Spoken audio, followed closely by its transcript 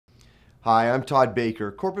Hi, I'm Todd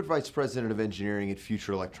Baker, Corporate Vice President of Engineering at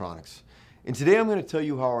Future Electronics. And today I'm going to tell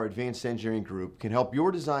you how our Advanced Engineering Group can help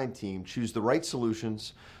your design team choose the right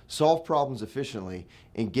solutions, solve problems efficiently,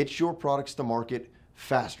 and get your products to market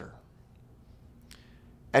faster.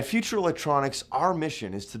 At Future Electronics, our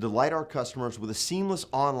mission is to delight our customers with a seamless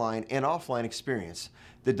online and offline experience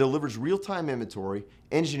that delivers real-time inventory,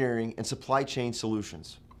 engineering, and supply chain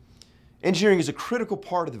solutions. Engineering is a critical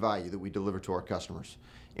part of the value that we deliver to our customers,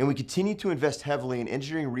 and we continue to invest heavily in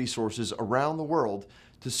engineering resources around the world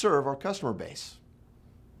to serve our customer base.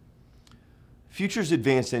 Future's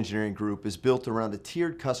Advanced Engineering Group is built around a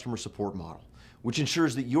tiered customer support model, which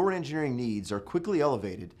ensures that your engineering needs are quickly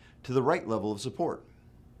elevated to the right level of support.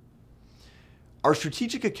 Our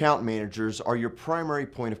strategic account managers are your primary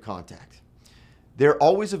point of contact. They're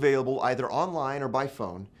always available either online or by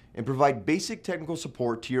phone and provide basic technical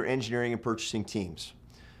support to your engineering and purchasing teams.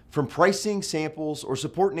 From pricing, samples, or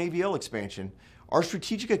support and AVL expansion, our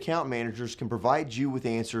strategic account managers can provide you with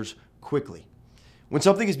answers quickly. When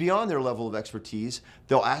something is beyond their level of expertise,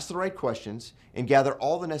 they'll ask the right questions and gather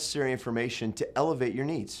all the necessary information to elevate your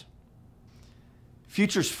needs.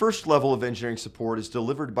 Future's first level of engineering support is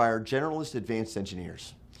delivered by our generalist advanced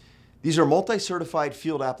engineers. These are multi-certified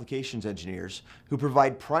field applications engineers who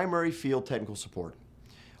provide primary field technical support.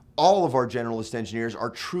 All of our generalist engineers are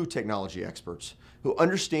true technology experts who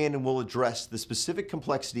understand and will address the specific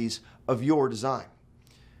complexities of your design.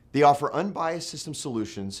 They offer unbiased system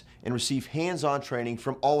solutions and receive hands-on training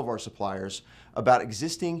from all of our suppliers about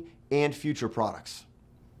existing and future products.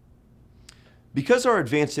 Because our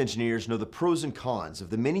advanced engineers know the pros and cons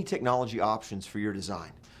of the many technology options for your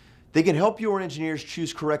design, they can help your engineers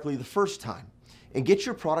choose correctly the first time and get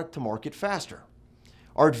your product to market faster.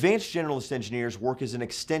 Our advanced generalist engineers work as an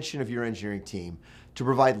extension of your engineering team to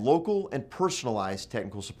provide local and personalized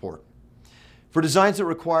technical support. For designs that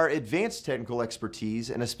require advanced technical expertise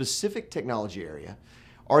in a specific technology area,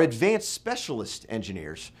 our advanced specialist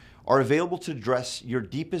engineers are available to address your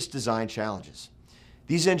deepest design challenges.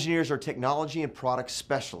 These engineers are technology and product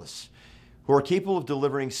specialists who are capable of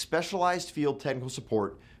delivering specialized field technical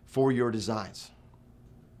support for your designs.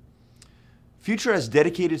 Future has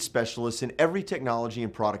dedicated specialists in every technology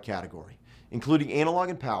and product category, including analog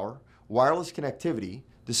and power, wireless connectivity,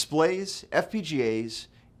 displays, FPGAs,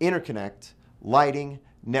 interconnect, lighting,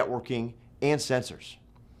 networking, and sensors.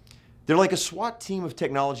 They're like a SWAT team of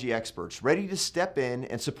technology experts ready to step in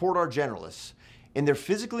and support our generalists, and they're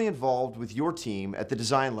physically involved with your team at the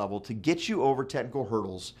design level to get you over technical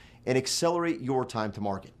hurdles and accelerate your time to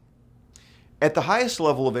market. At the highest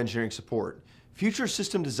level of engineering support, Future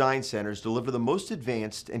System Design Centers deliver the most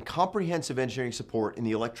advanced and comprehensive engineering support in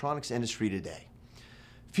the electronics industry today.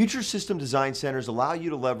 Future System Design Centers allow you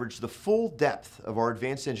to leverage the full depth of our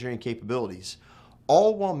advanced engineering capabilities,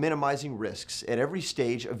 all while minimizing risks at every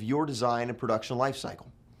stage of your design and production lifecycle.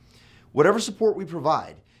 Whatever support we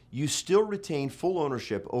provide, you still retain full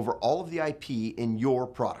ownership over all of the IP in your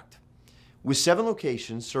product. With 7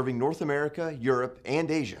 locations serving North America, Europe, and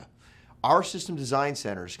Asia, our system design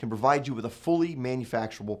centers can provide you with a fully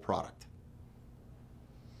manufacturable product.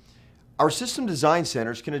 Our system design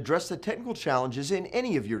centers can address the technical challenges in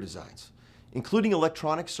any of your designs, including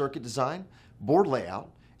electronic circuit design, board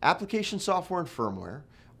layout, application software and firmware,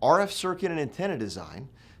 RF circuit and antenna design,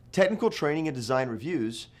 technical training and design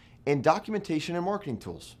reviews, and documentation and marketing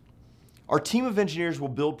tools. Our team of engineers will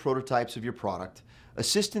build prototypes of your product,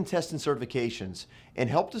 assist in test and certifications, and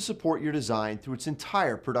help to support your design through its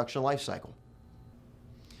entire production lifecycle.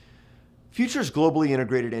 Future's globally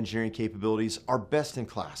integrated engineering capabilities are best in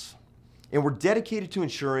class, and we're dedicated to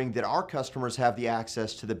ensuring that our customers have the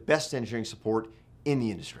access to the best engineering support in the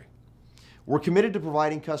industry. We're committed to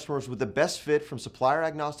providing customers with the best fit from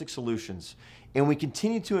supplier-agnostic solutions, and we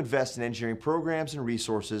continue to invest in engineering programs and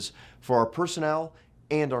resources for our personnel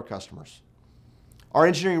and our customers. Our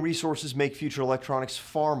engineering resources make Future Electronics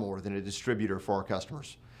far more than a distributor for our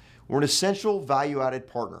customers. We're an essential value-added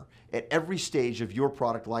partner at every stage of your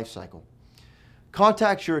product lifecycle.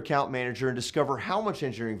 Contact your account manager and discover how much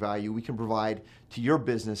engineering value we can provide to your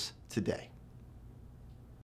business today.